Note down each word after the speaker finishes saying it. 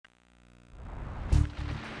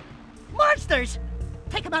monsters!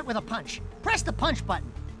 Take them out with a punch. Press the punch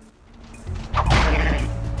button.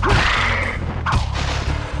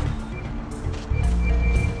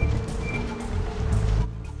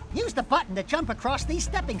 Use the button to jump across these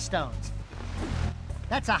stepping stones.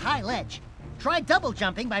 That's a high ledge. Try double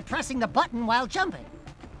jumping by pressing the button while jumping.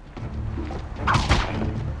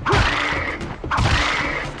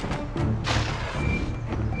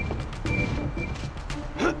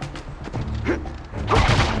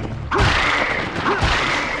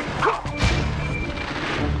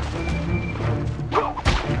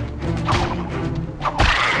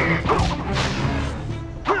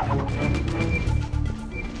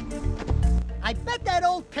 I bet that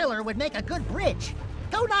old pillar would make a good bridge.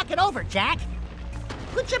 Go knock it over, Jak.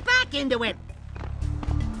 Put your back into it.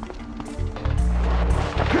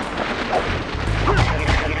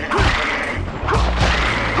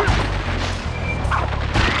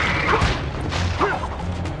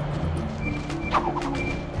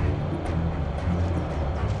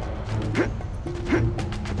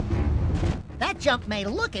 That jump may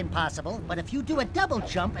look impossible, but if you do a double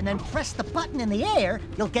jump and then press the button in the air,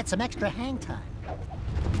 you'll get some extra hang time.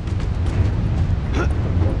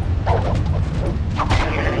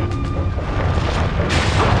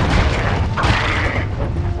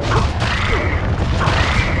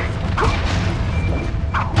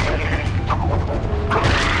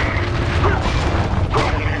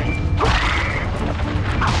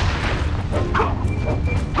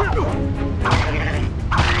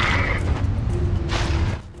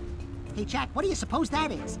 Hey, Jak, what do you suppose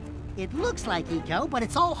that is? It looks like eco, but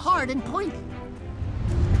it's all hard and pointy.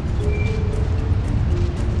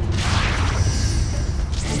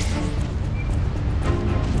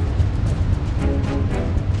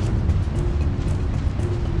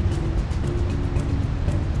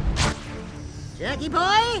 Jackie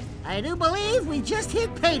boy, I do believe we just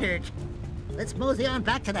hit pay dirt. Let's mosey on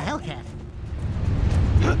back to the Hellcat.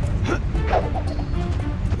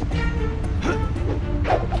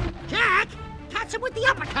 Jak, catch him with the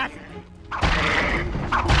uppercut.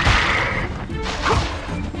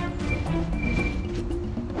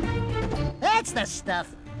 That's the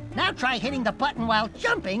stuff. Now try hitting the button while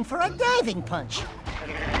jumping for a diving punch.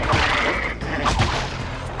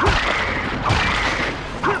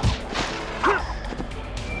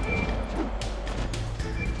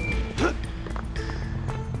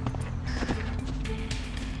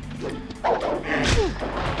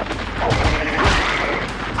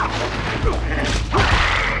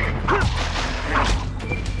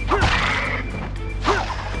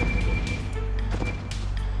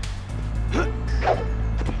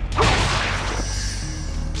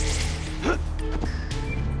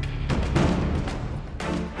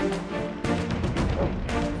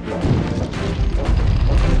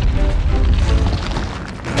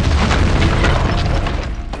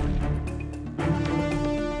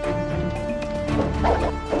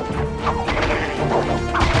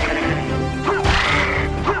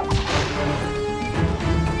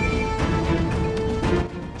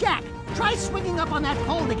 Jak, try swinging up on that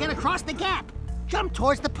pole to get across the gap. Jump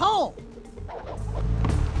towards the pole.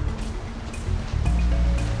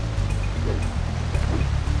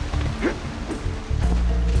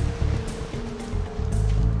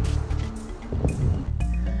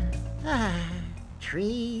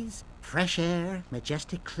 Trees, fresh air,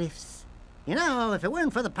 majestic cliffs. You know, if it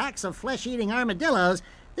weren't for the packs of flesh-eating armadillos,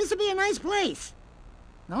 this would be a nice place.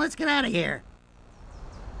 Now let's get out of here.